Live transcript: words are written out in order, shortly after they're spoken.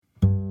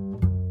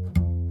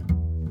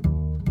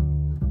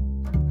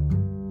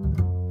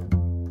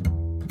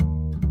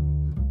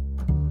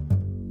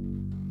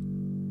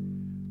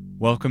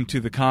Welcome to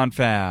the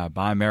Confab.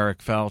 I'm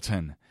Eric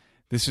Felton.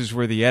 This is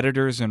where the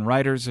editors and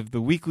writers of the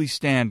Weekly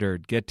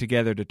Standard get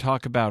together to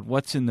talk about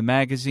what's in the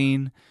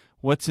magazine,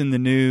 what's in the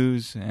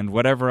news, and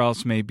whatever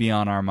else may be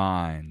on our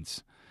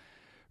minds.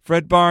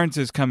 Fred Barnes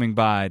is coming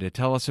by to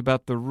tell us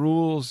about the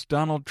rules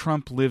Donald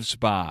Trump lives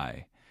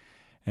by.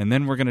 And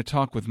then we're going to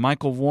talk with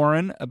Michael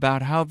Warren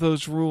about how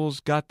those rules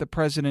got the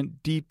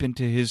president deep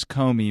into his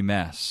Comey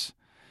mess.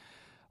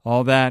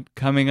 All that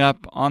coming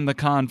up on the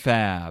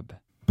Confab.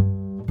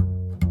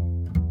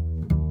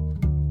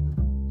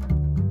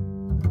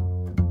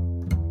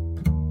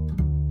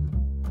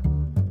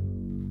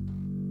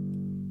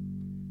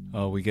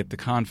 We get the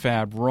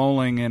Confab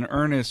rolling in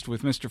earnest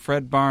with Mr.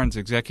 Fred Barnes,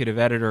 executive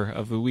editor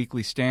of the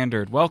Weekly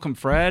Standard. Welcome,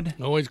 Fred.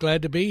 Always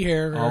glad to be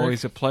here, Eric.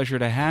 Always a pleasure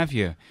to have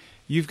you.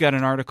 You've got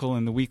an article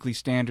in the Weekly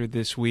Standard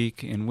this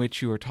week in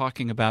which you are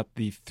talking about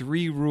the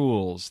 3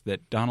 rules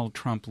that Donald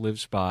Trump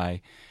lives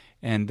by,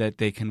 and that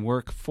they can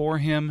work for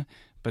him,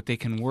 but they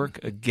can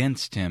work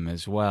against him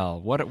as well.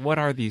 What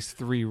are these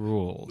 3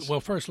 rules? Well,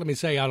 first let me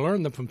say I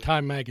learned them from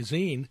Time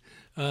magazine,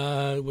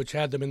 which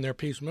had them in their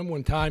piece. Remember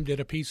when Time did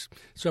a piece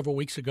several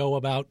weeks ago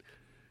about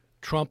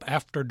Trump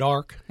after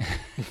dark,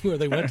 where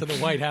they went to the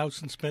White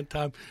House and spent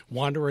time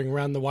wandering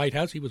around the White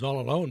House? He was all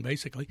alone,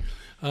 basically,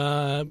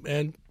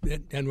 and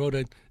wrote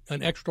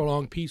an extra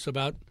long piece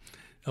about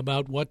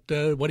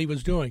what he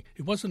was doing.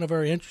 It wasn't a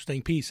very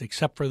interesting piece,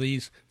 except for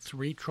these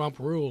 3 Trump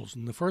rules.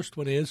 And the first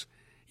one is,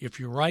 if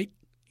you're right,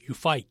 you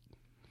fight.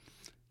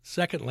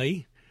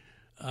 Secondly,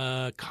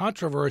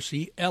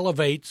 controversy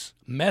elevates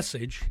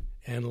message.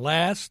 And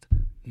last,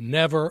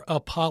 never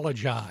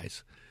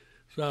apologize.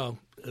 So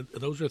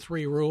those are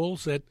 3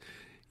 rules that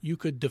you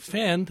could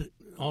defend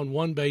on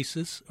one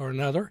basis or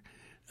another.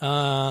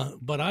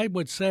 But I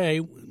would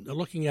say,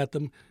 looking at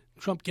them,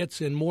 Trump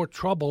gets in more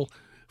trouble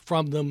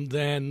from them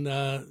than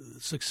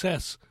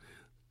success.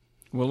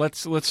 Well,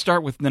 let's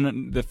start with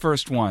the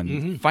first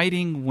one,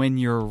 fighting when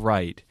you're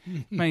right.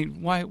 I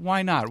mean,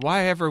 why not?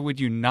 Why ever would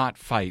you not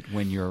fight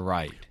when you're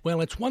right? Well,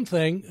 it's one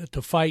thing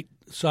to fight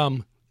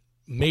some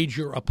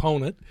major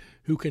opponent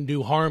who can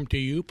do harm to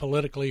you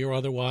politically or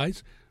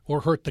otherwise,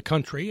 or hurt the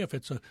country if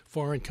it's a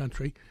foreign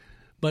country.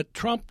 But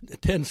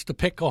Trump tends to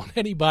pick on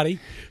anybody,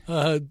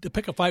 to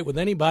pick a fight with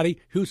anybody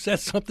who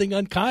says something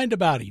unkind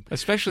about him.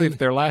 Especially if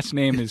their last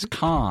name is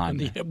Khan.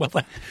 Yeah, well,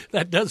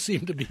 that does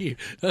seem to be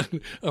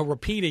a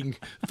repeating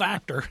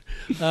factor.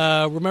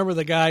 Remember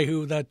the guy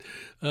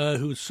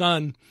whose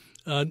son,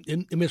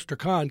 Mr.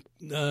 Khan,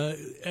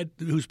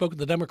 who spoke at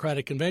the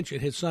Democratic Convention,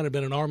 his son had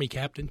been an Army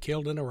captain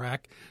killed in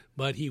Iraq,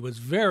 but he was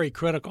very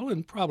critical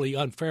and probably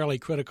unfairly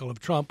critical of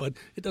Trump, but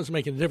it doesn't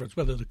make any difference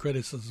whether the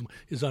criticism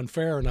is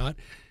unfair or not.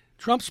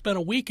 Trump spent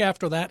a week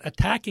after that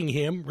attacking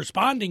him,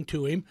 responding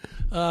to him.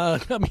 I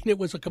mean, it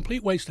was a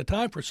complete waste of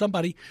time for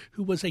somebody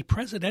who was a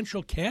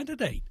presidential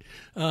candidate,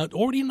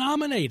 already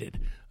nominated.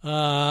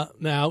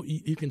 Now,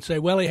 you can say,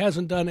 well, he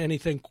hasn't done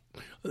anything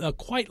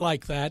quite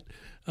like that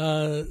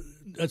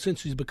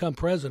since he's become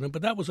president,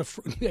 but that was a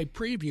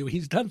preview.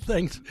 He's done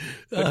things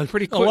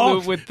pretty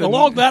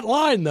along that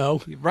line,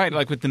 though. Right,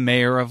 like with the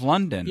mayor of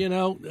London. You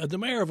know, the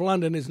mayor of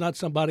London is not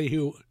somebody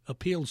who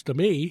appeals to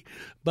me,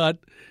 but,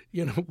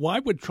 you know, why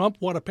would Trump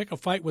want to pick a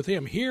fight with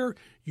him? Here,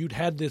 you'd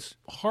had this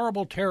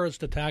horrible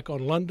terrorist attack on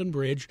London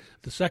Bridge,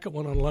 the second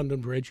one on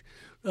London Bridge,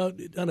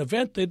 an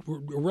event that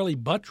really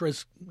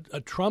buttressed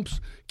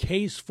Trump's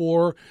case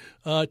for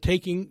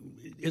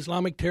taking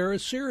Islamic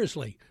terrorists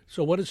seriously.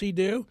 So what does he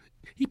do?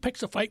 He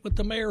picks a fight with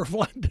the mayor of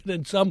London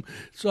and some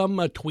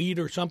tweet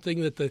or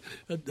something that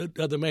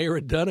the mayor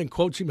had done and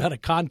quotes him out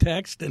of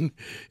context and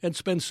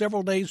spends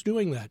several days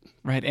doing that.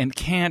 Right, and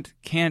can't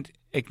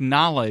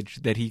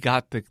acknowledge that he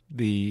got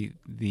the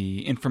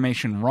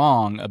information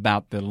wrong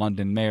about the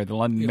London mayor. The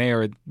London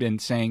mayor had been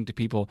saying to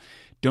people,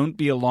 don't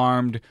be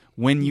alarmed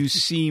when you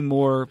see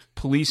more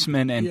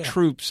policemen and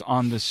troops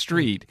on the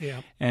street.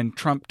 Yeah. And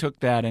Trump took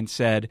that and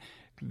said,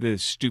 the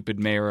stupid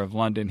mayor of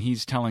London,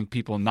 he's telling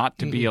people not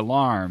to be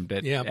alarmed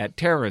at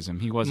terrorism.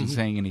 He wasn't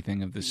saying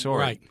anything of the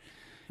sort. Right.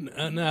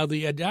 Now,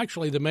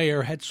 the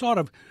mayor had sort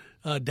of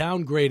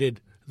downgraded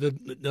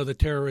the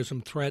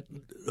terrorism threat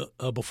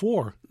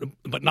before,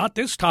 but not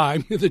this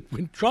time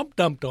when Trump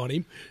dumped on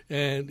him.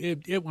 And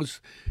it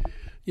was,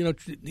 you know,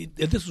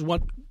 this is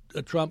what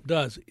Trump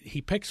does.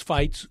 He picks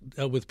fights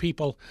with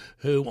people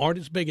who aren't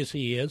as big as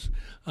he is,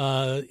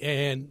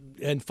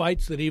 and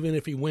fights that even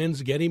if he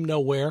wins get him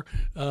nowhere,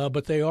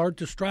 but they are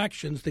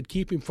distractions that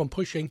keep him from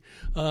pushing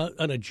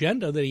an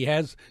agenda that he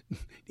has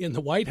in the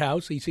White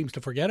House. He seems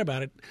to forget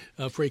about it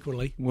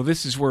frequently. Well,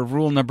 this is where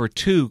rule number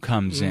 2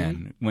 comes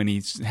in, when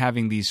he's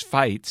having these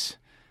fights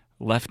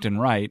left and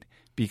right,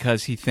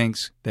 because he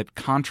thinks that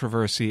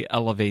controversy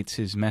elevates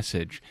his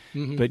message.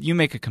 But you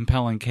make a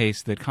compelling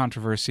case that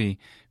controversy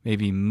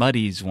maybe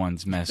muddies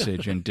one's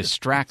message and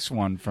distracts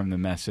one from the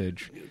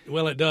message.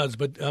 Well, it does,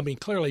 but I mean,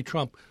 clearly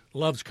Trump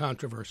loves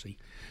controversy,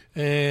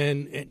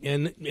 and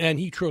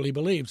he truly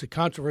believes that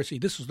controversy.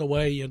 This is the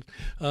way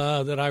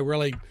that I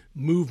really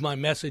move my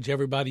message.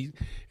 Everybody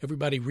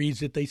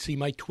reads it. They see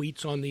my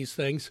tweets on these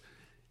things.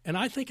 And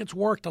I think it's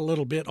worked a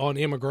little bit on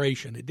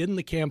immigration. It did in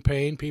the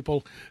campaign.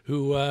 People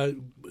who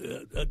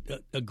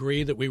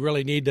agree that we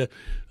really need to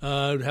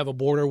have a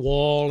border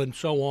wall and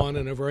so on,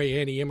 and a very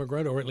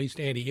anti-immigrant, or at least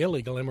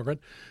anti-illegal immigrant,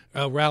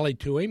 rallied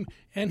to him.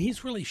 And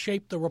he's really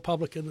shaped the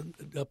Republican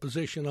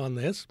position on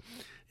this.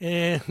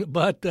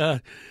 But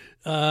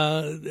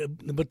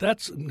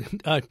that's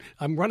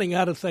I'm running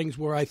out of things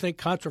where I think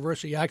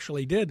controversy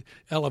actually did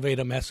elevate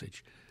a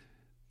message.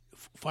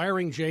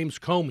 Firing James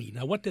Comey.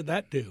 Now, what did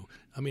that do?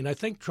 I mean, I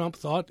think Trump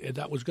thought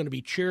that was going to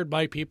be cheered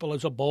by people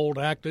as a bold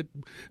act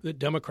that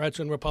Democrats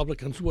and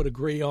Republicans would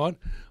agree on.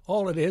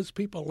 All it is,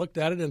 people looked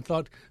at it and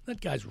thought,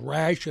 that guy's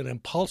rash and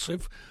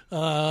impulsive.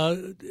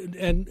 It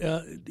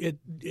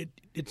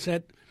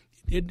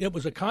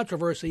was a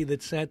controversy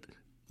that sent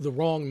the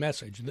wrong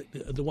message,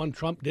 the one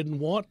Trump didn't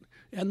want.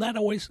 And that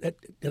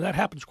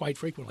happens quite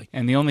frequently.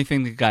 And the only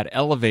thing that got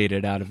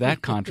elevated out of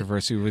that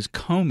controversy was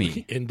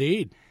Comey.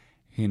 Indeed.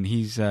 And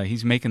he's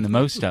making the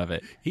most of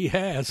it. He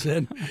has,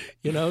 and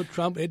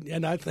Trump.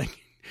 And I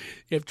think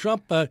if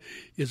Trump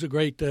is a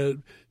great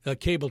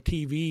cable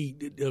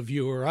TV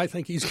viewer, I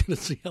think he's going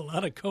to see a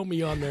lot of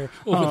Comey on there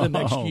over the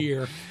next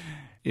year.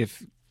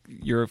 If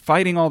you're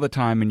fighting all the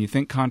time and you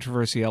think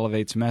controversy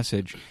elevates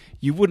message,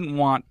 you wouldn't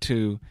want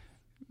to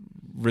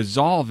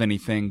resolve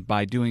anything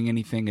by doing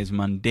anything as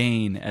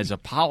mundane as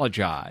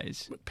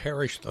apologize.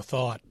 Perish the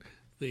thought.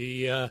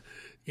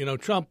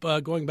 Trump,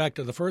 going back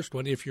to the first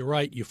one, if you're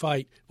right, you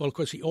fight. Well, of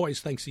course, he always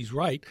thinks he's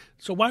right.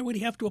 So why would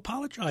he have to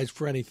apologize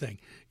for anything?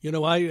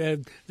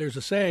 There's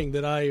a saying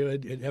that I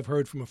have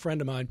heard from a friend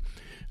of mine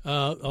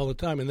all the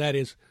time, and that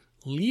is,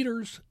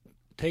 leaders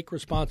take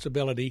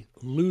responsibility,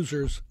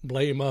 losers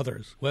blame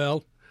others.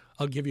 Well,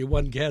 I'll give you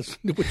one guess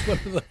which one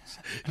of those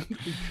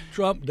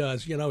Trump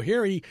does.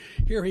 Here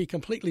he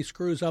completely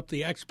screws up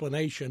the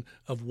explanation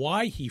of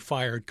why he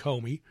fired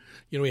Comey.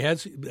 He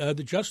has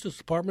the Justice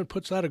Department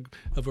puts out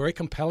a very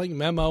compelling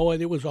memo, and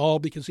it was all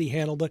because he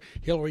handled the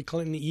Hillary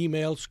Clinton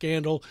email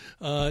scandal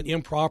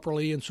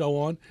improperly and so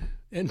on.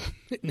 And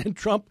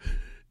Trump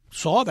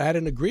saw that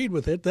and agreed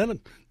with it. And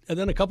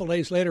then a couple of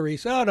days later, he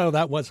said, "Oh no,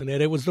 that wasn't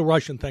it. It was the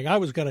Russian thing. I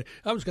was gonna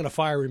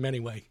fire him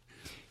anyway."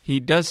 He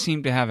does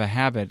seem to have a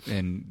habit,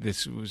 and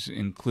this was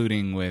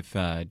including with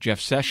Jeff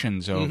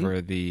Sessions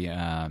over the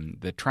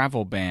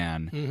travel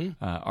ban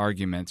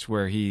arguments,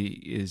 where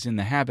he is in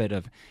the habit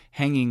of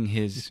hanging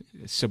his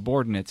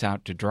subordinates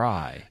out to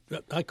dry.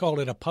 I call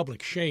it a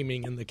public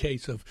shaming in the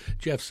case of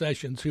Jeff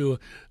Sessions, who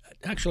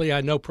actually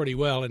I know pretty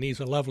well, and he's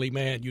a lovely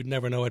man. You'd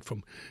never know it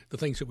from the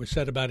things that were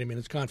said about him in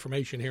his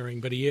confirmation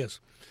hearing, but he is.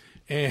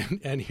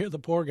 And here the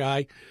poor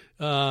guy,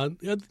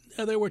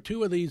 there were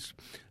two of these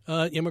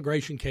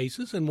immigration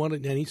cases,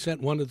 and he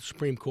sent one to the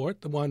Supreme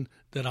Court, the one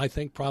that I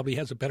think probably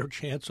has a better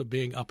chance of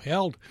being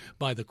upheld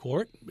by the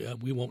court.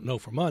 We won't know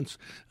for months.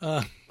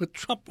 But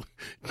Trump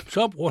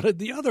wanted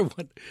the other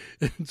one.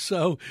 And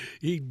so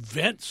he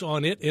vents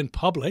on it in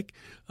public.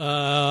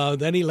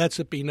 Then he lets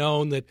it be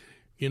known that,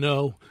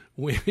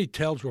 when he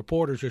tells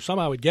reporters, or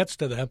somehow it gets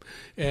to them,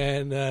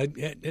 and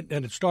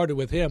it started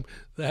with him,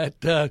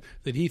 that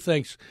he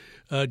thinks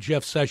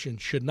Jeff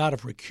Sessions should not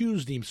have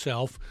recused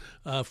himself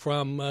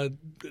from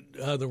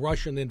the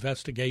Russian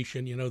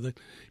investigation. That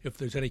if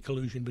there's any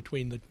collusion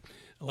between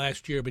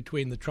last year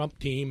between the Trump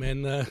team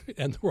and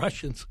the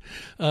Russians,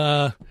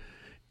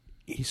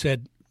 he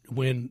said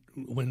when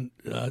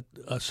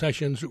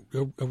Sessions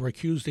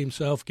recused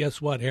himself,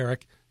 guess what,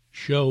 Eric?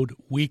 Showed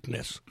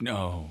weakness.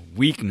 No,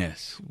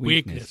 weakness.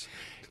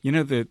 The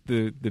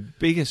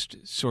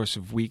biggest source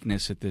of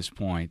weakness at this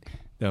point,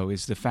 though,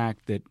 is the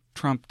fact that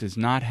Trump does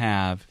not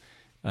have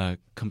a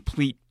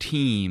complete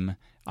team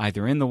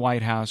either in the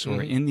White House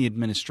or in the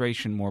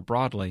administration more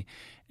broadly.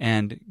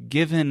 And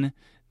given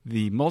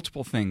the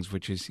multiple things,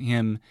 which is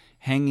him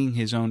hanging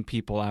his own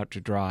people out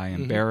to dry,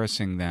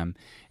 embarrassing them,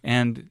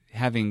 and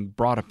having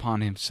brought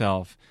upon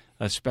himself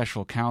a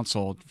special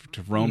counsel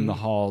to roam the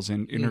halls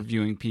and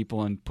interviewing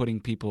people and putting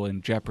people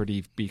in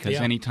jeopardy, because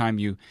anytime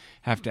you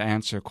have to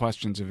answer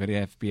questions of an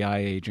FBI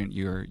agent,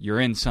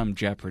 you're in some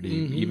jeopardy,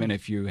 even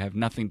if you have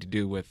nothing to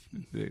do with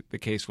the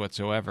case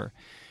whatsoever.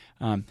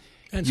 And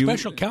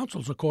special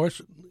counsels, of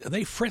course,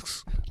 they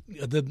frisk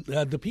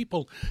the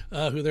people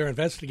who they're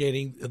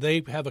investigating.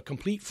 They have a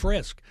complete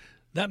frisk.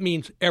 That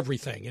means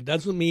everything. It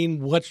doesn't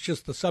mean what's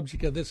just the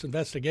subject of this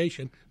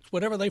investigation. It's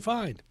whatever they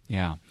find.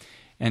 Yeah.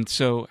 And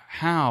so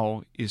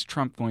how is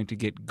Trump going to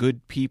get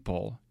good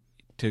people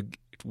to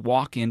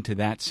walk into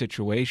that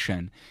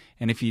situation?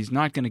 And if he's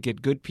not going to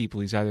get good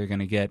people, he's either going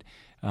to get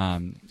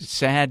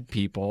sad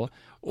people,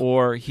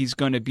 or he's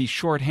going to be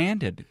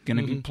shorthanded, going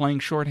to be playing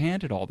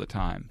shorthanded all the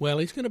time. Well,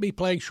 he's going to be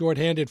playing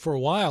shorthanded for a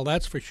while,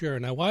 that's for sure.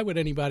 Now, why would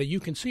anybody – you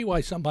can see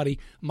why somebody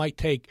might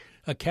take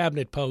a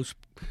cabinet post,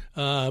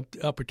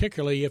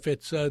 particularly if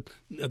it's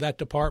that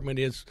department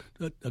is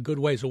a good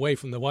ways away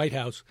from the White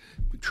House.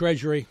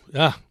 Treasury,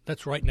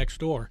 that's right next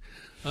door.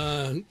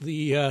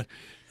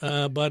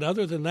 But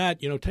other than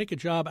that, take a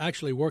job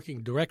actually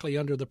working directly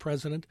under the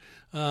president.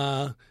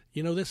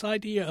 This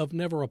idea of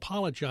never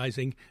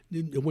apologizing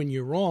when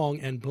you're wrong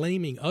and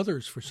blaming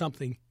others for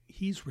something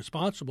he's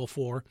responsible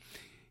for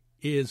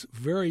is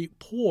very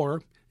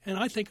poor and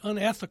I think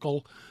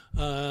unethical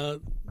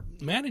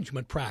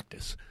management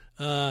practice.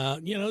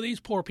 These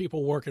poor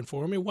people working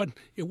for him.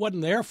 It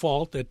wasn't their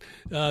fault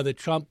that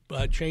Trump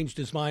changed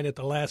his mind at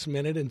the last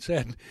minute and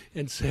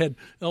said,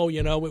 oh,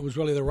 it was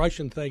really the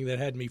Russian thing that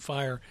had me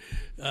fire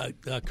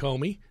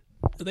Comey.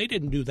 They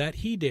didn't do that.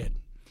 He did,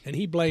 and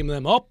he blamed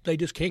them. Oh, they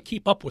just can't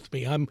keep up with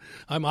me. I'm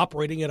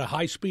operating at a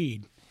high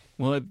speed.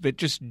 Well, but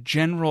just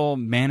general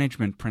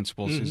management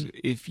principles is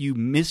if you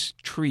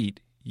mistreat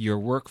your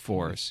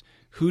workforce,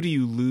 who do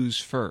you lose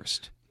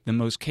first? The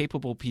most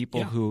capable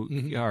people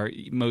who are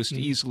most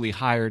easily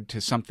hired to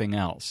something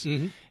else.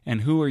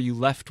 And who are you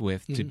left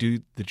with to do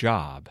the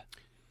job?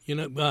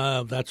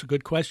 That's a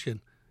good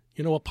question.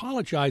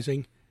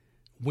 Apologizing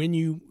when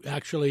you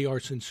actually are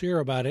sincere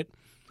about it,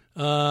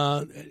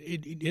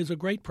 it is a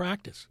great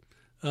practice.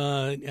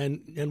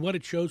 And what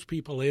it shows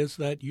people is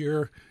that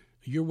you're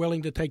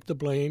willing to take the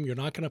blame. You're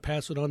not going to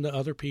pass it on to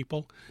other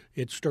people.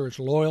 It stirs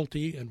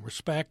loyalty and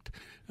respect,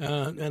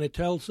 and it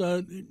tells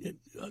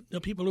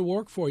the people who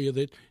work for you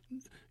that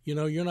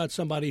you're not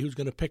somebody who's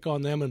going to pick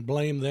on them and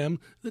blame them,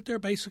 that they're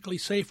basically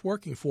safe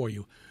working for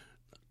you.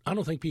 I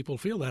don't think people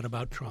feel that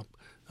about Trump.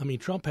 I mean,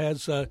 Trump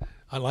has I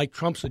like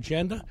Trump's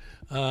agenda,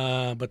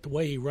 but the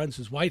way he runs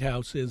his White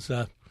House is,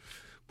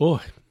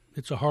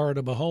 it's a horror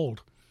to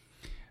behold.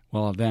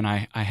 Well, then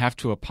I have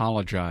to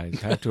apologize.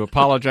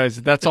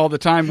 That's all the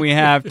time we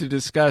have to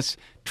discuss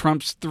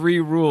Trump's 3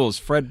 rules.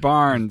 Fred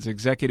Barnes,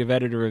 executive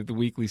editor of the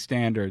Weekly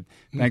Standard.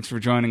 Thanks for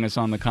joining us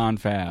on the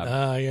Confab.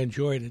 I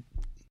enjoyed it.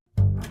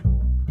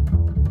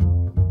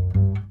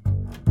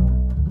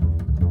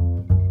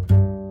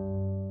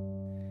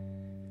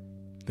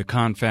 The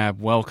Confab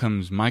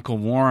welcomes Michael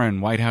Warren,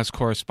 White House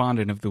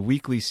correspondent of the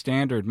Weekly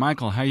Standard.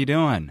 Michael, how you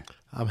doing?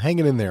 I'm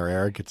hanging in there,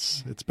 Eric.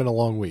 It's been a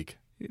long week.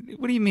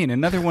 What do you mean?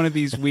 Another one of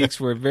these weeks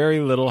where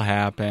very little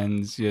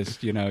happens.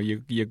 Just,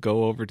 you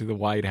go over to the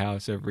White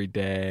House every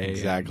day.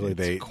 Exactly.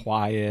 It's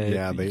quiet.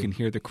 Yeah, you can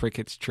hear the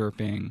crickets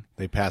chirping.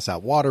 They pass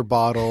out water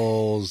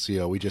bottles.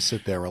 We just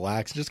sit there,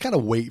 relax, and just kind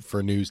of wait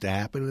for news to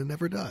happen, and it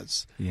never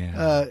does.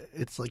 Yeah.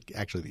 It's like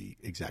actually the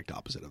exact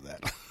opposite of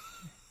that.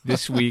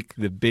 This week,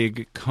 the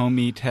big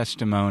Comey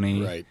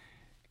testimony. Right.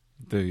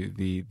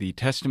 The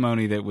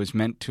testimony that was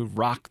meant to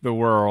rock the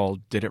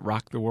world. Did it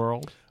rock the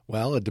world?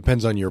 Well, it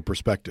depends on your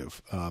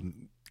perspective.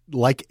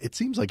 It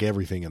seems like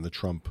everything in the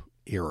Trump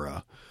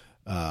era,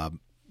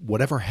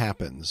 whatever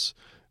happens,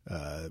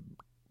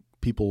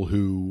 people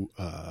who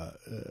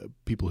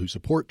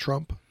support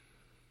Trump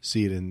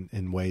see it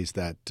in ways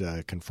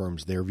that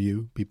confirms their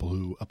view. People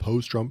who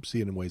oppose Trump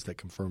see it in ways that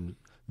confirm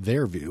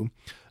their view,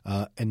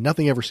 and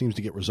nothing ever seems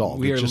to get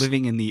resolved. We are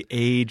living in the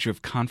age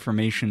of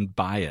confirmation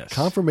bias.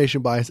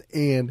 Confirmation bias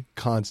and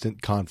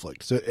constant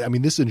conflict. So, I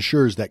mean, this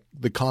ensures that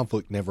the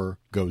conflict never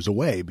goes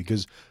away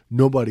because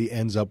nobody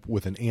ends up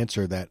with an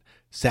answer that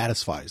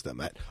satisfies them.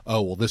 That,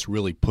 this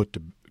really put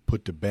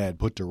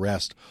to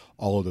rest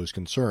all of those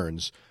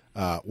concerns.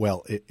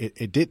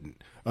 It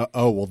didn't.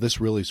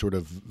 This really sort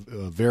of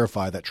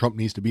verified that Trump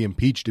needs to be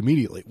impeached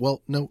immediately.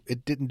 Well, no,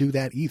 it didn't do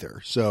that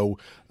either. So,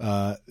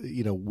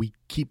 we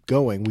keep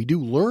going. We do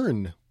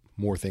learn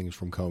more things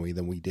from Comey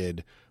than we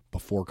did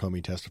before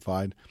Comey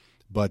testified,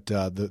 but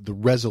the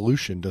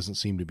resolution doesn't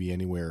seem to be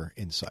anywhere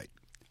in sight.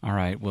 All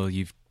right. Well,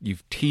 you've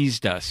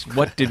teased us.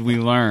 What did we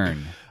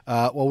learn?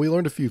 We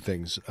learned a few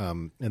things,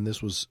 and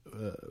this was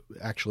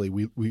actually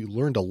we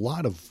learned a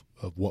lot of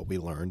what we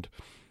learned.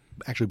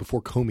 Actually,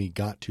 before Comey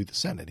got to the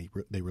Senate,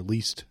 they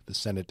released the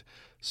Senate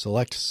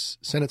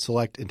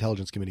Select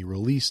Intelligence Committee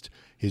released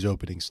his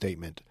opening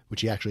statement,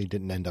 which he actually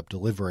didn't end up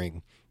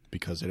delivering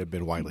because it had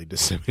been widely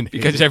disseminated.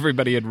 Because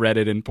everybody had read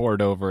it and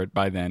pored over it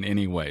by then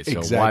anyway, so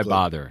exactly. Why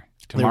bother?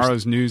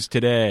 Tomorrow's news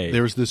today.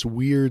 There was this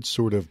weird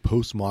sort of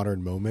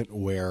postmodern moment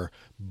where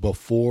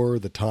before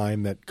the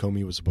time that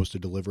Comey was supposed to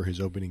deliver his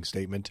opening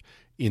statement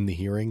in the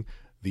hearing,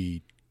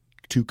 the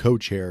 2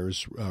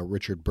 co-chairs,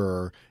 Richard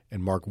Burr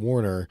and Mark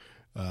Warner,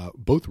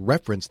 both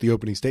referenced the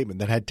opening statement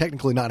that had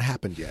technically not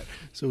happened yet.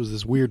 So it was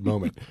this weird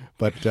moment,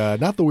 but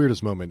not the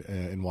weirdest moment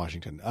in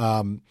Washington.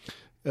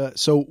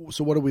 So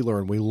what did we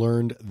learn? We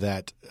learned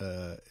that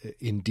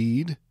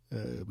indeed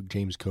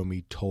James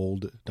Comey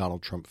told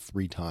Donald Trump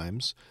 3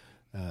 times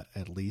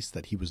at least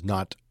that he was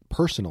not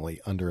personally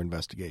under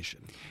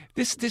investigation.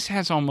 This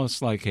has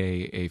almost like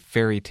a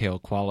fairy tale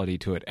quality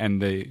to it,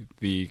 and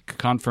the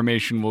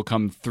confirmation will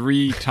come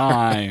 3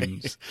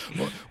 times,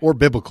 or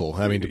biblical.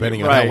 I mean,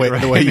 depending on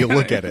the way you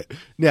look at it.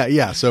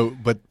 Yeah. So,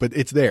 but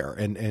it's there,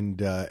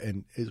 and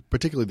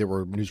particularly there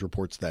were news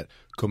reports that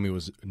Comey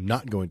was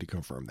not going to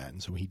confirm that,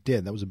 and so he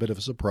did. That was a bit of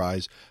a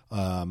surprise.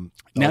 Now,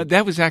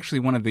 that was actually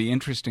one of the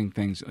interesting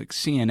things. Like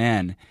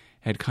CNN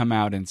had come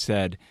out and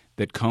said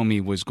that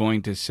Comey was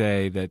going to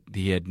say that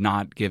he had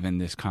not given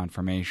this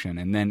confirmation.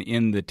 And then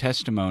in the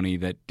testimony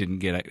that didn't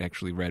get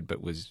actually read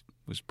but was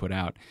put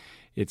out,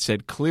 it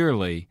said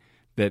clearly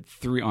that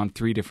on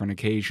three different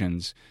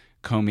occasions,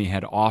 Comey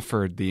had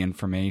offered the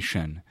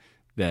information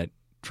that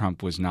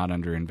Trump was not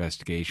under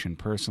investigation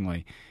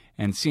personally.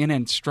 And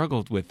CNN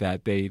struggled with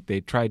that. They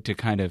tried to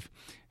kind of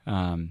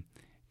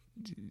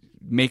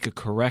make a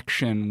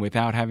correction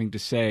without having to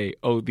say,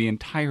 "Oh, the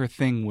entire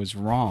thing was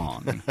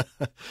wrong."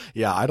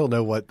 Yeah, I don't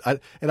know what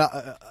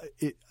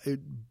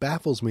it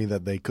baffles me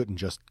that they couldn't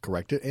just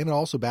correct it, and it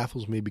also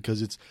baffles me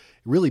because it's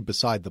really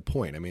beside the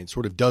point. I mean, it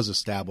sort of does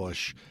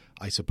establish,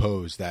 I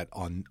suppose, that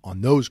on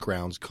those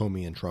grounds,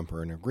 Comey and Trump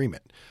are in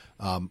agreement.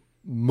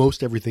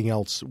 Most everything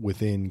else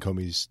within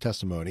Comey's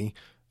testimony,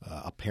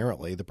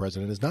 apparently, the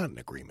president is not in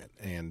agreement,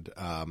 and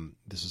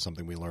this is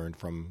something we learned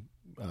from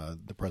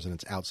the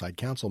president's outside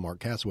counsel, Mark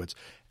Kasowitz,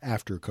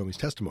 after Comey's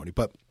testimony.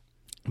 But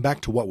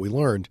back to what we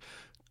learned,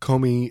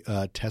 Comey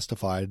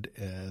testified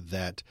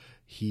that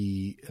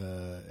he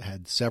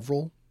had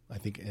several, I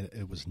think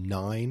it was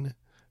 9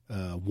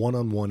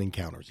 one-on-one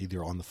encounters,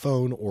 either on the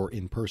phone or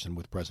in person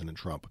with President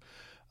Trump.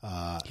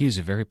 He's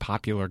a very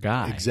popular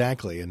guy.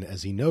 Exactly. And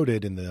as he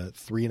noted, in the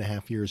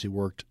 3.5 years he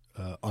worked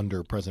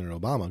under President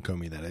Obama,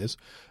 Comey that is,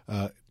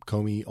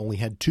 Comey only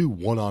had 2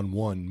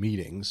 one-on-one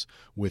meetings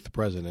with the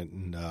president,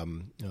 and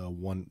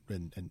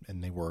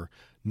and they were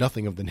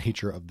nothing of the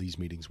nature of these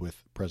meetings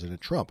with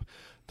President Trump.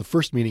 The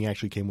first meeting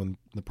actually came when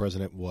the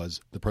president was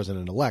the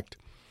president-elect,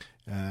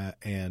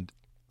 and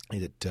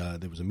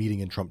there was a meeting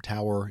in Trump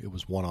Tower. It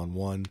was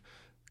one-on-one.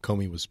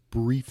 Comey was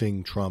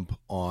briefing Trump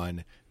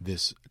on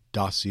this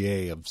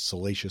dossier of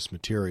salacious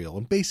material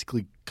and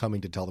basically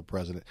coming to tell the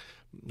president,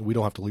 we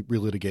don't have to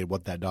relitigate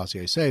what that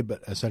dossier say,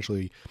 but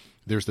essentially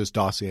there's this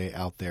dossier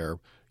out there.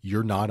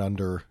 You're not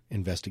under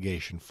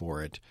investigation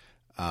for it,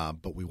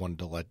 but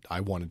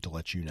I wanted to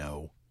let you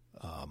know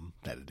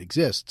that it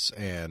exists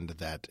and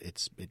that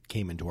it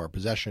came into our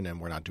possession, and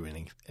we're not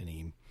doing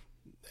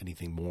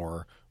anything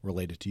more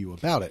related to you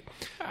about it.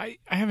 I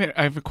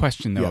have a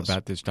question, though,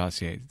 about this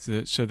dossier.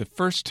 So the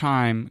first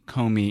time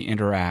Comey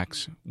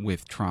interacts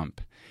with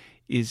Trump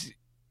is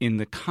in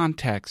the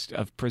context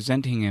of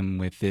presenting him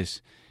with this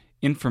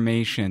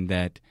information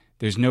that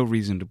there's no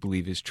reason to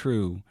believe is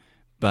true,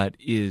 but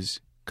is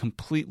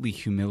completely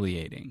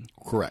humiliating.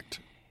 Correct.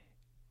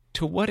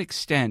 To what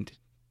extent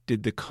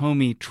did the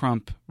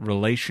Comey-Trump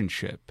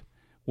relationship,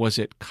 was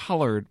it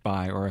colored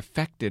by or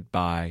affected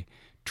by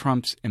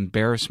Trump's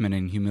embarrassment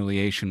and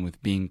humiliation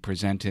with being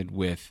presented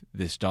with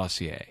this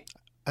dossier?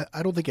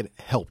 I don't think it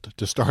helped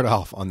to start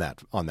off on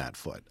that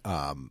foot,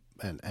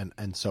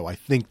 and so I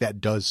think that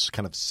does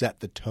kind of set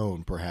the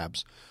tone,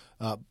 perhaps.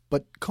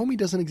 But Comey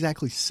doesn't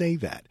exactly say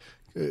that.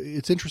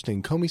 It's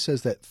interesting. Comey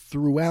says that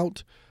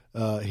throughout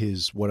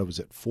his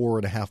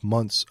 4.5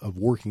 months of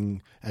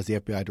working as the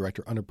FBI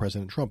director under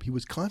President Trump, he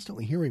was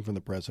constantly hearing from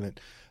the president,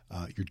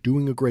 "You're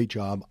doing a great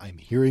job. I'm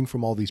hearing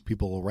from all these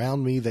people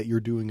around me that you're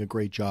doing a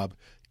great job.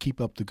 Keep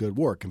up the good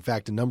work." In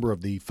fact, a number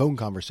of the phone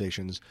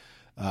conversations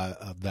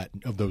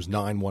of those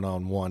 9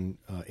 one-on-one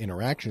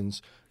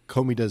interactions,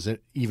 Comey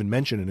doesn't even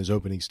mention in his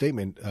opening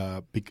statement,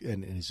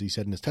 and as he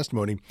said in his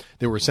testimony,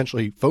 they were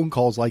essentially phone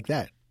calls like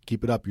that.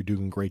 "Keep it up. You're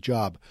doing a great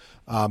job."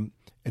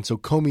 And so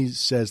Comey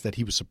says that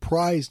he was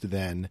surprised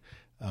then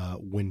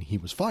when he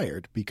was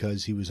fired,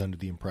 because he was under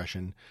the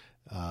impression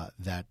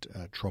that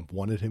Trump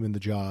wanted him in the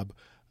job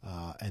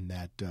and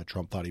that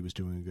Trump thought he was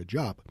doing a good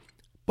job.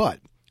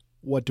 But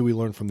what do we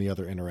learn from the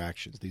other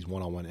interactions, these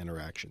one-on-one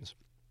interactions?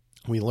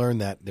 We learn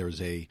that there's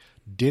a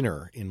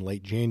dinner in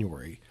late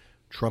January.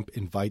 Trump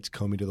invites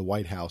Comey to the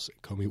White House.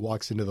 Comey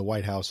walks into the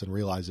White House and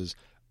realizes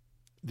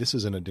this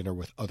isn't a dinner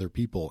with other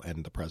people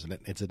and the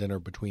president. It's a dinner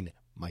between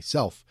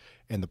myself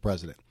and the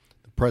president.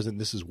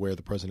 This is where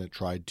the president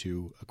tried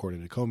to,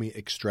 according to Comey,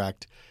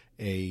 extract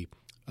a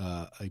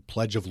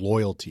pledge of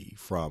loyalty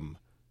from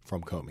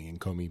Comey. And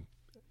Comey,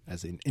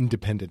 as an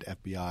independent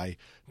FBI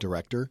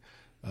director,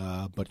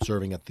 but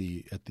serving at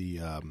the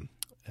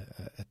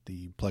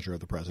pleasure of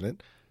the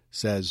president,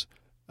 says,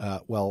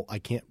 "Well, I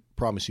can't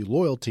promise you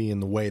loyalty in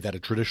the way that a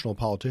traditional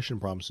politician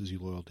promises you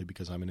loyalty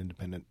because I'm an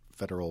independent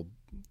federal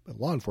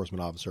law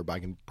enforcement officer, but I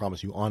can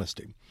promise you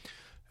honesty."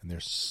 And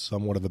there's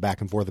somewhat of a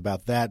back and forth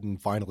about that. And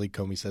finally,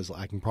 Comey says,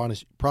 "I can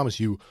promise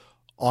you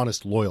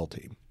honest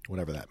loyalty,"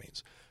 whatever that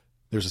means.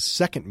 There's a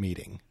second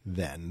meeting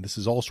then. This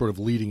is all sort of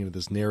leading into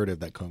this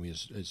narrative that Comey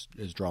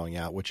is drawing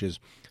out, which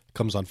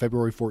comes on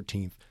February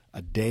 14th,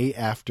 a day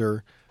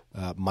after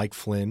Mike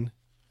Flynn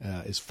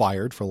is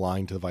fired for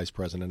lying to the vice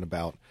president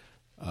about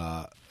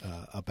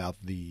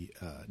the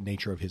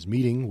nature of his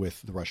meeting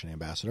with the Russian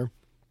ambassador.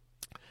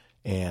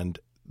 And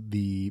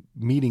the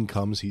meeting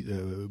comes.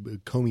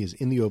 Comey is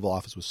in the Oval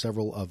Office with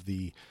several of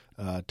the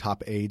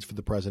top aides for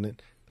the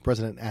president. The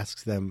president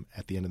asks them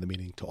at the end of the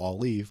meeting to all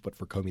leave, but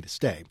for Comey to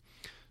stay.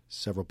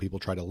 Several people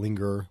try to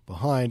linger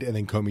behind, and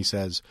then Comey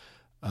says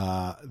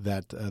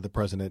that the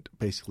president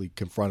basically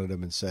confronted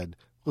him and said,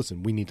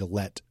 "Listen, we need to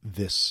let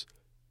this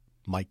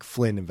Mike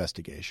Flynn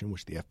investigation,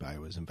 which the FBI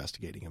was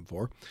investigating him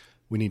for,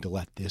 we need to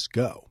let this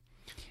go."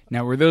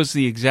 Now, were those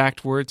the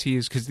exact words he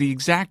used? Because the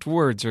exact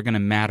words are going to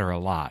matter a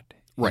lot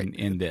Right.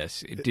 in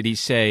this? Did he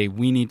say,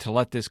 we need to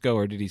let this go,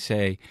 or did he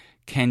say,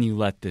 can you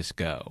let this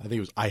go? I think it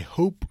was, I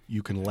hope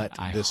you can let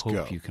this go. I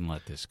hope you can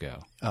let this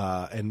go.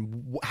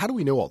 And how do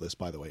we know all this,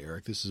 by the way,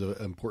 Eric? This is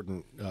an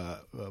important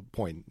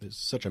point. It's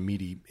such a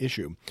meaty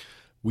issue.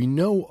 We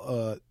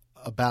know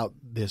about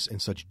this in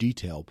such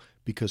detail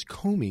because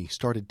Comey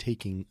started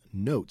taking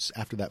notes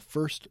after that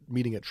first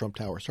meeting at Trump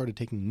Tower, started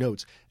taking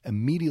notes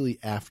immediately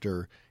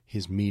after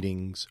his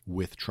meetings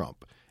with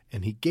Trump.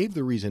 And he gave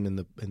the reason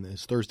in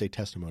his Thursday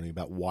testimony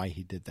about why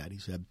he did that. He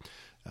said,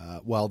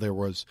 well, it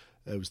was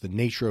the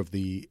nature of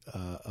the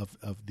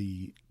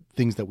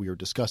things that we were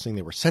discussing.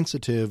 They were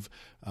sensitive.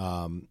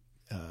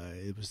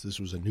 This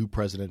was a new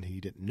president he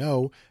didn't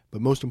know.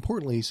 But most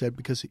importantly, he said,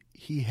 because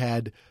he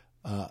had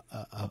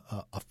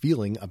a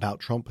feeling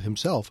about Trump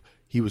himself,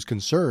 he was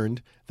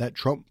concerned that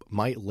Trump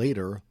might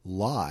later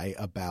lie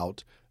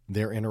about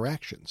their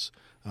interactions,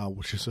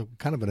 which is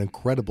kind of an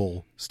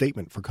incredible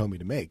statement for Comey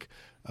to make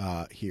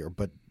here.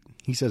 But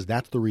he says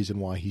that's the reason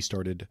why he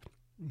started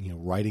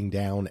writing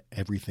down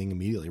everything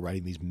immediately,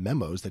 writing these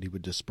memos that he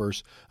would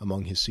disperse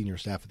among his senior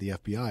staff at the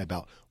FBI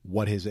about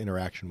what his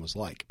interaction was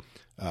like.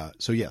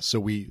 So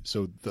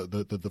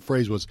the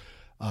phrase was,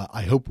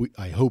 I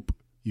hope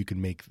you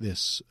can make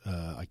this.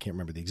 I can't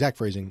remember the exact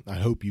phrasing. I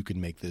hope you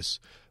can make this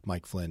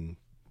Mike Flynn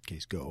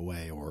case go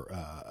away, or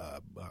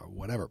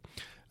whatever.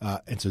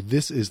 And so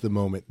this is the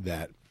moment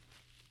that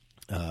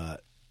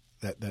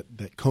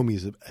Comey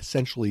is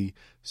essentially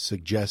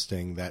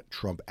suggesting that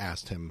Trump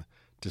asked him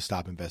to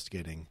stop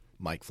investigating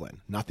Mike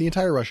Flynn, not the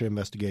entire Russia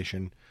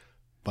investigation,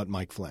 but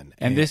Mike Flynn.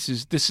 And this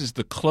is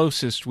the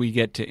closest we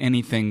get to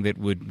anything that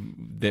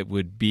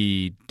would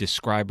be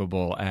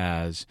describable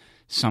as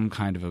some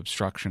kind of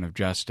obstruction of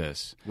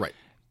justice. Right.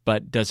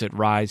 But does it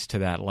rise to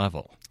that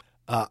level?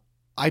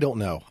 I don't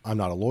know. I'm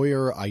not a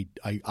lawyer. I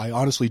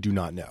honestly do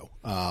not know.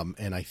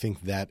 And I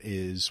think that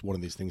is one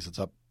of these things that's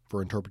up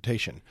for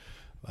interpretation.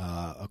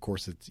 Of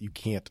course, you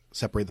can't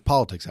separate the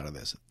politics out of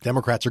this.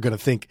 Democrats are going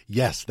to think,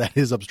 yes, that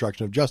is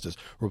obstruction of justice.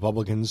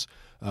 Republicans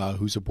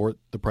who support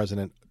the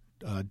president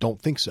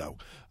don't think so.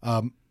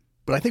 But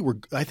I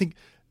think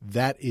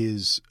that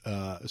is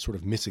sort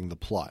of missing the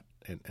plot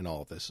in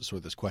all of this. Sort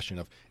of this question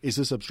of, is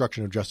this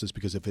obstruction of justice?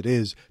 Because if it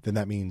is, then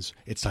that means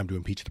it's time to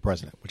impeach the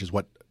president, which is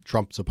what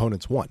Trump's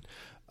opponents want.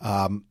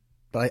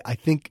 But I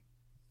think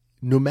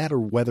no matter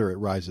whether it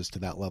rises to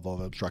that level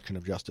of obstruction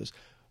of justice,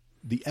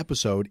 the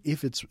episode,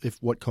 if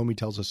what Comey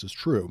tells us is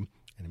true,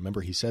 and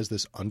remember he says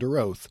this under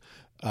oath,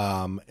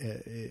 and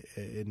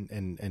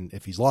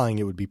if he's lying,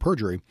 it would be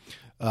perjury,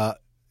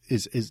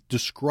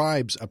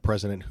 describes a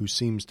president who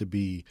seems to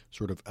be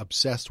sort of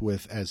obsessed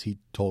with, as he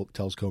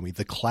tells Comey,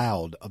 the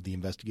cloud of the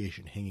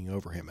investigation hanging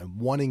over him, and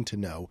wanting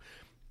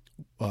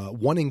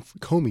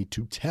Comey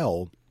to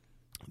tell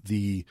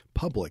the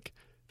public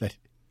that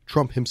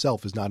Trump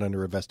himself is not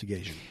under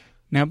investigation.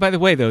 Now, by the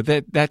way, though,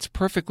 that's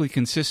perfectly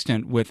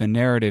consistent with a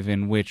narrative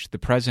in which the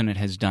president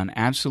has done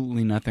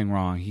absolutely nothing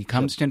wrong. He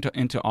comes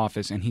into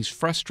office and he's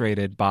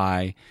frustrated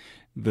by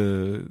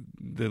the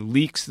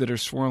leaks that are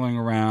swirling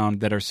around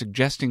that are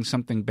suggesting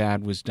something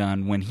bad was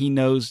done when he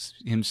knows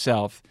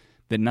himself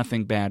that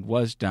nothing bad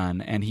was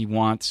done, and he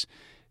wants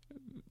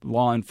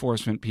law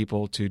enforcement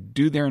people to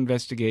do their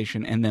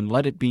investigation and then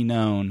let it be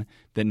known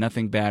that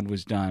nothing bad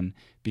was done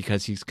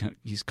because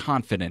he's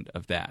confident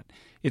of that.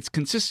 It's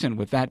consistent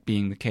with that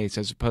being the case,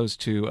 as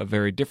opposed to a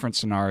very different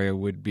scenario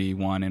would be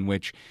one in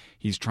which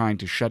he's trying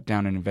to shut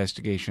down an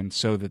investigation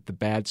so that the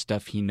bad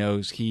stuff he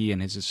knows he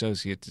and his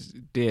associates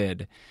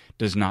did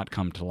does not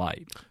come to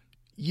light.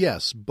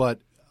 Yes,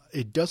 but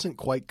it doesn't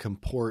quite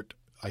comport,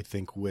 I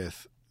think,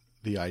 with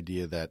the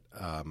idea that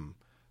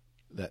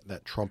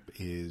that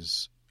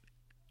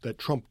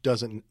Trump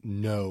doesn't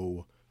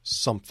know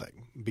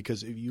something.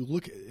 Because if you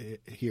look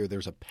here,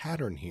 there's a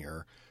pattern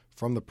here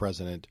from the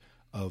president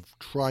of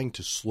trying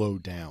to slow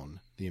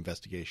down the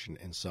investigation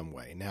in some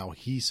way. Now,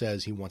 he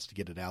says he wants to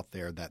get it out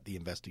there that the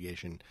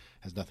investigation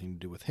has nothing to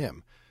do with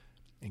him.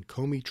 And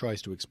Comey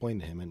tries to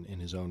explain to him in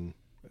his own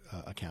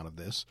account of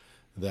this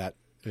that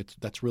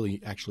that's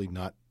really actually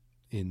not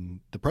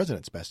in the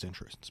president's best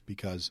interests,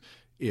 because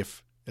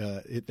if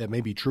that may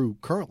be true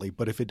currently,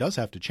 but if it does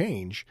have to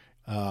change,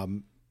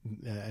 and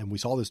we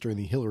saw this during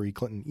the Hillary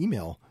Clinton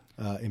email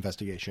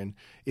investigation,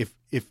 if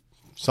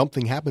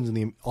something happens in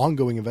the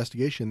ongoing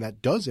investigation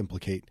that does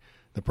implicate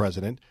the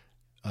president,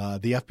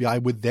 the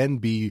FBI would then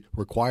be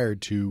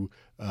required to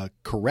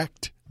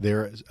correct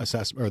their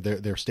assessment or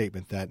their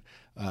statement that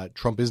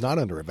Trump is not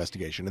under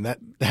investigation, and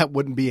that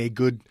wouldn't be a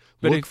good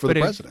look for the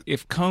president.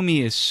 If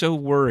Comey is so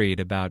worried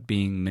about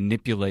being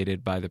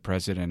manipulated by the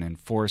president and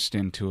forced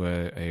into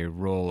a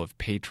role of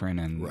patron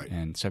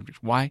and subject,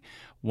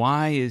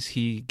 why is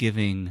he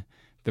giving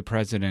the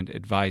president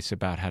advice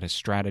about how to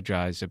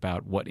strategize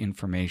about what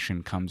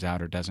information comes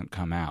out or doesn't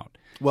come out?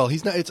 Well,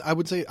 he's not. I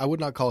would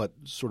not call it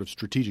sort of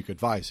strategic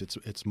advice.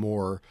 It's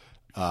more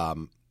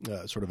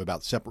sort of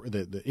about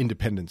the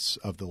independence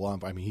of the law.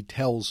 I mean, he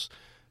tells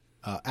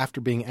after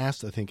being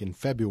asked, I think in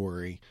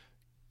February,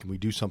 can we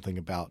do something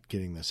about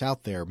getting this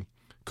out there?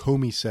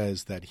 Comey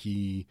says that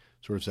he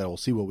sort of said, "We'll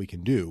see what we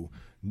can do,"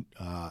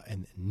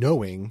 and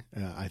knowing,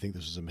 I think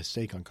this was a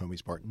mistake on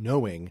Comey's part,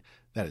 knowing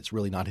that it's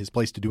really not his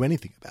place to do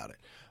anything about it,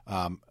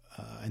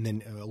 and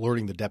then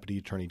alerting the Deputy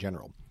Attorney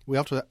General. We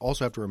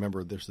also have to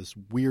remember this is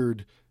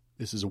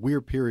a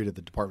weird period at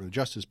the Department of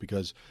Justice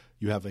because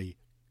you have a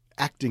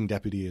acting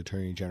Deputy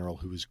Attorney General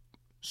who is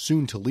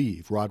soon to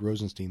leave. Rod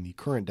Rosenstein, the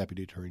current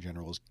Deputy Attorney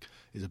General,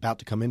 is about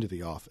to come into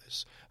the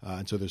office.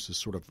 And so there's this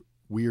sort of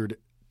weird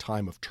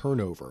time of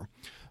turnover.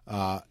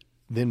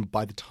 Then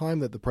by the time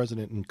that the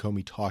president and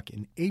Comey talk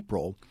in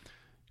April,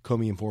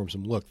 Comey informs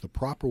him, look, the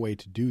proper way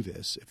to do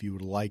this, if you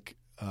would like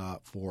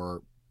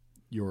for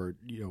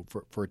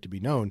it to be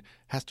known,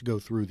 has to go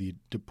through the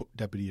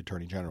Deputy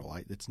Attorney General.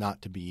 It's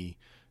not to be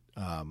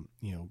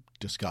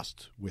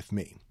discussed with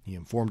me. He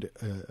informed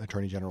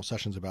Attorney General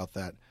Sessions about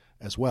that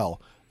as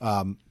well.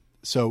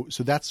 So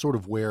that's sort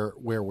of where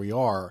we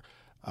are.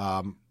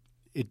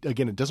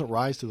 It doesn't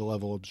rise to the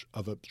level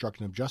of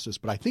obstruction of justice,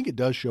 but I think it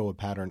does show a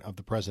pattern of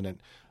the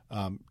president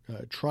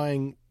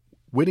trying,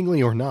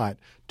 wittingly or not,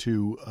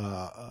 to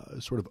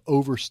sort of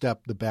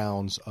overstep the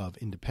bounds of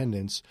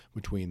independence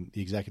between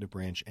the executive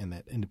branch and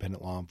that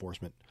independent law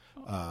enforcement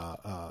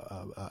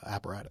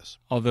apparatus.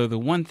 Although the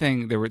one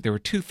thing, there were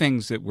two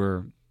things that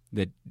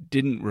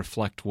didn't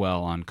reflect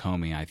well on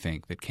Comey, I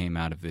think, that came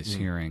out of this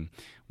hearing.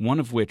 One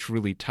of which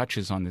really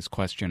touches on this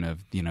question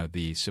of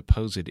the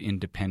supposed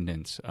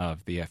independence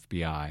of the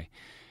FBI,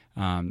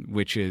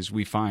 which is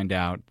we find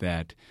out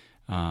that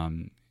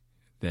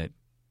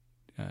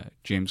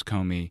James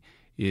Comey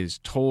is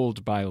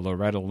told by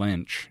Loretta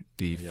Lynch,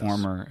 the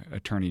former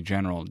Attorney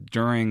General,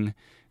 during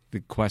the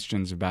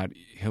questions about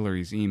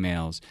Hillary's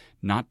emails,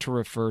 not to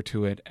refer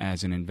to it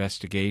as an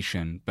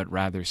investigation, but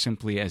rather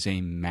simply as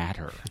a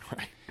matter.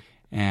 Right.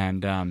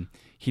 And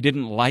he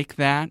didn't like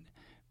that,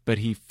 but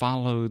he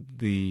followed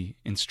the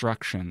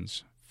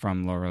instructions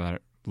from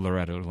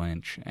Loretta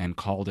Lynch and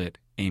called it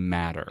a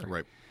matter.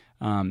 Right.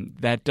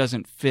 That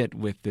doesn't fit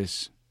with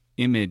this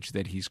image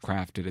that he's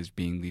crafted as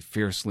being the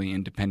fiercely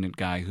independent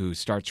guy who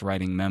starts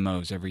writing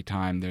memos every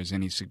time there's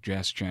any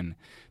suggestion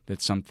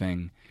that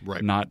something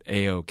not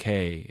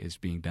A-OK is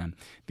being done.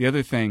 The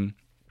other thing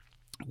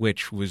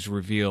which was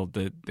revealed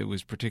that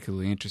was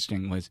particularly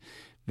interesting was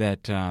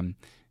that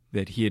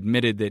he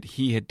admitted that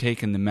he had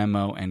taken the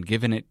memo and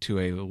given it to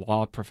a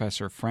law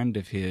professor friend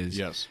of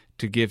his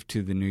to give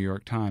to the New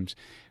York Times,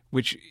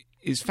 which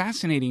is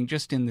fascinating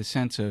just in the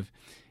sense of,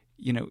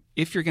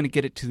 if you're going to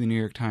get it to the New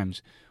York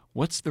Times,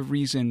 what's the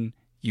reason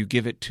you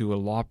give it to a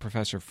law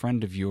professor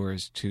friend of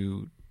yours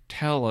to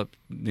tell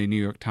the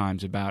New York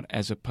Times about,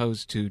 as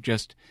opposed to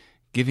just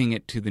giving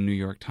it to the New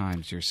York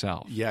Times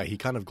yourself? Yeah, he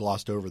kind of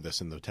glossed over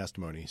this in the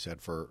testimony. He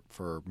said for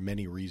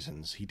many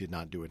reasons he did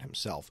not do it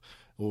himself.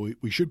 Well,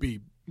 we should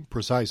be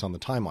precise on the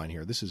timeline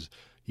here.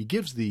 He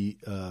gives the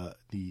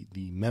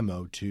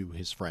memo to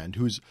his friend,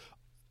 who's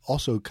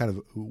also kind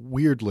of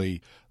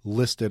weirdly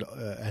listed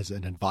as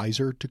an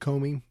advisor to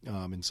Comey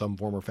in some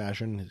form or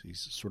fashion.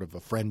 He's sort of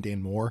a friend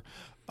and more.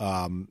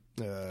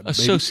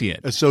 Associate.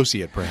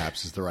 Associate,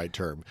 perhaps, is the right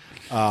term.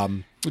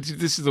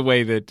 This is the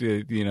way that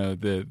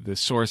the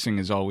sourcing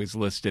is always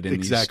listed in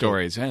these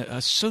stories.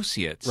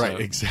 Associates. Right,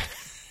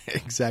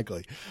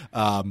 exactly.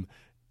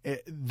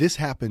 This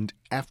happened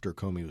after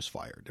Comey was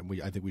fired,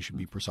 and I think we should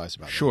be precise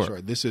about that.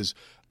 Sure. This is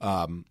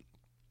something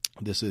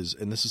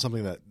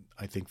that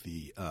I think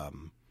the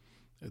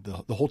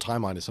whole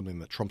timeline is something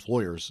that Trump's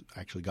lawyers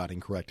actually got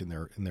incorrect in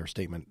their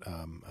statement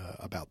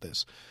about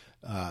this.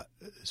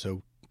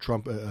 So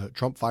Trump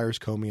fires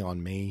Comey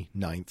on May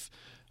 9th.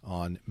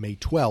 On May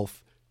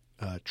 12th,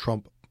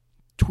 Trump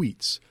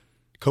tweets,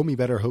 "Comey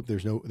better hope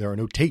there are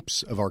no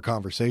tapes of our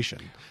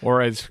conversation."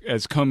 Or as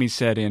Comey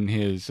said in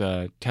his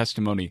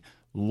testimony,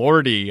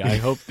 "Lordy, I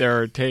hope there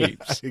are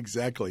tapes."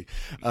 Exactly.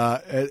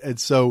 And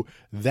so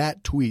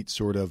that tweet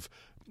sort of,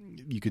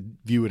 you could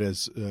view it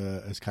as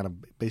kind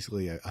of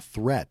basically a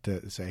threat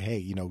to say,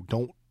 hey,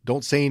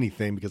 don't say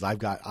anything because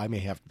I may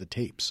have the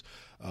tapes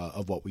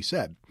of what we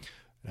said.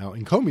 Now,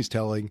 in Comey's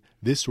telling,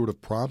 this sort of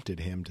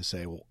prompted him to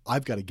say, well,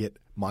 I've got to get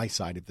my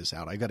side of this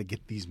out. I've got to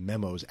get these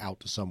memos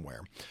out to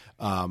somewhere.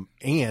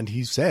 And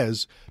he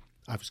says,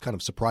 I was kind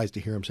of surprised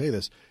to hear him say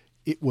this,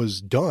 it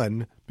was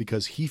done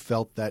because he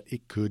felt that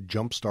it could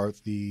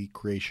jumpstart the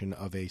creation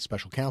of a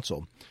special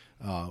counsel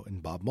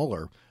in Bob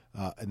Mueller.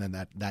 And then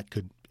that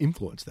could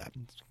influence that.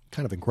 It's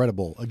kind of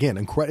incredible. Again,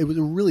 it was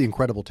a really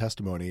incredible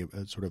testimony,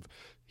 sort of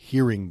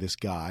hearing this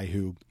guy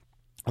who,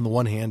 on the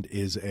one hand,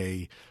 is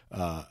a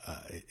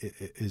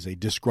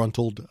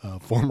disgruntled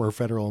former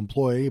federal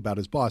employee about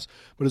his boss,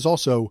 but is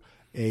also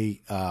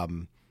a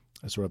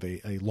sort of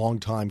a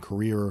longtime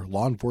career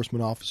law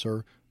enforcement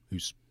officer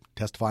who's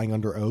testifying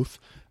under oath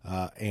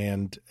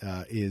and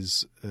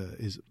is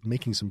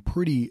making some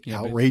pretty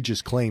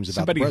outrageous claims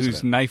about the president. Somebody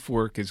whose knife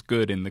work is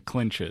good in the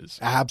clinches.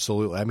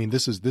 Absolutely. I mean,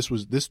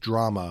 this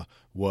drama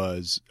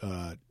was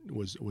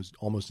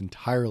almost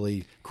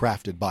entirely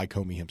crafted by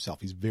Comey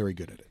himself. He's very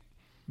good at it.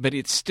 But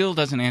it still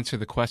doesn't answer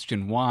the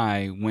question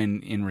why,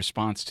 when in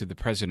response to the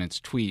president's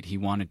tweet, he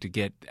wanted to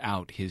get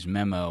out his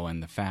memo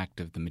and the fact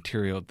of the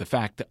material, the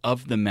fact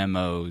of the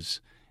memos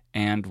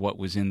and what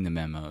was in the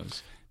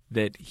memos,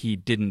 that he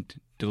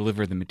didn't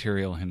deliver the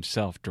material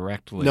himself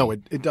directly. No,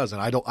 it doesn't.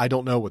 I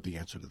don't know what the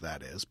answer to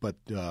that is, but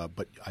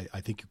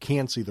I think you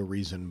can see the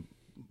reason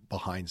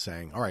behind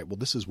saying, all right, well,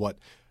 this is what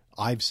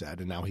I've said,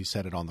 and now he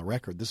said it on the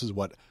record. This is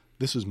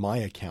my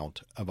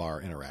account of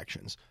our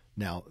interactions.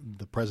 Now,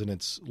 the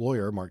president's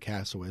lawyer, Mark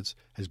Kasowitz,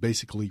 has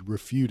basically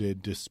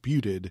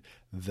disputed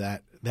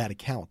that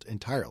account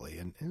entirely,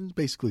 and is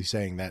basically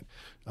saying that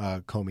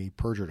Comey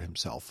perjured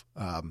himself.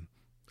 I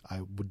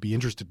would be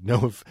interested to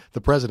know if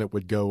the president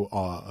would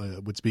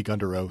speak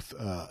under oath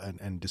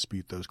and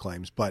dispute those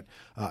claims. But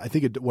I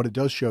think what it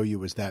does show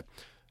you is that,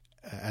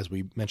 as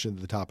we mentioned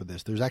at the top of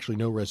this, there's actually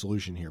no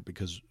resolution here,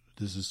 because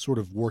this is sort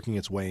of working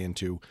its way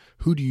into,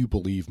 who do you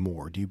believe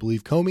more? Do you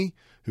believe Comey,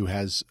 who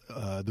has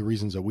the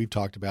reasons that we've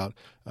talked about,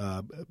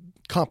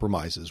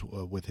 compromises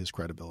with his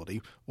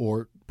credibility,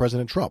 or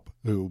President Trump,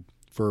 who,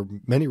 for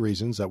many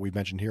reasons that we've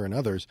mentioned here and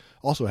others,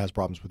 also has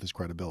problems with his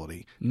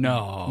credibility?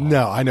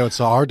 No, I know it's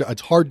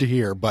hard to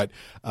hear, but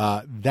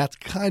that's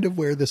kind of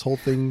where this whole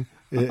thing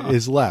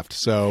is left.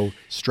 So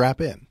strap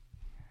in.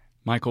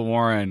 Michael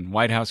Warren,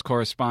 White House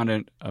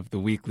correspondent of the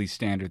Weekly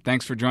Standard.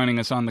 Thanks for joining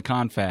us on the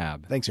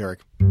Confab. Thanks,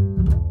 Eric.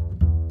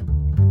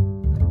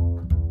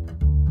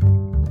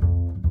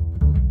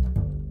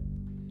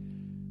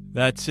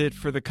 That's it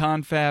for the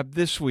Confab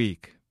this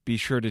week. Be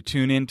sure to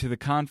tune in to the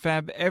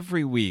Confab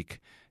every week.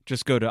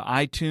 Just go to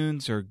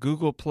iTunes or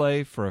Google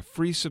Play for a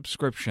free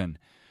subscription,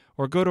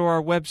 or go to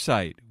our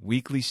website,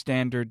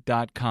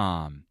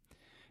 weeklystandard.com.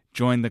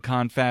 Join the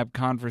Confab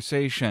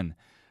conversation.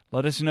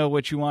 Let us know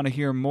what you want to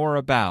hear more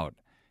about.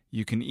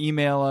 You can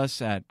email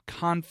us at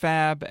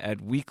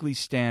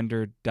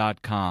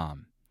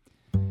confab@weeklystandard.com.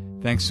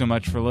 Thanks so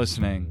much for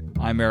listening.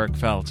 I'm Eric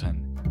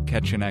Felton.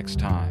 Catch you next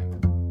time.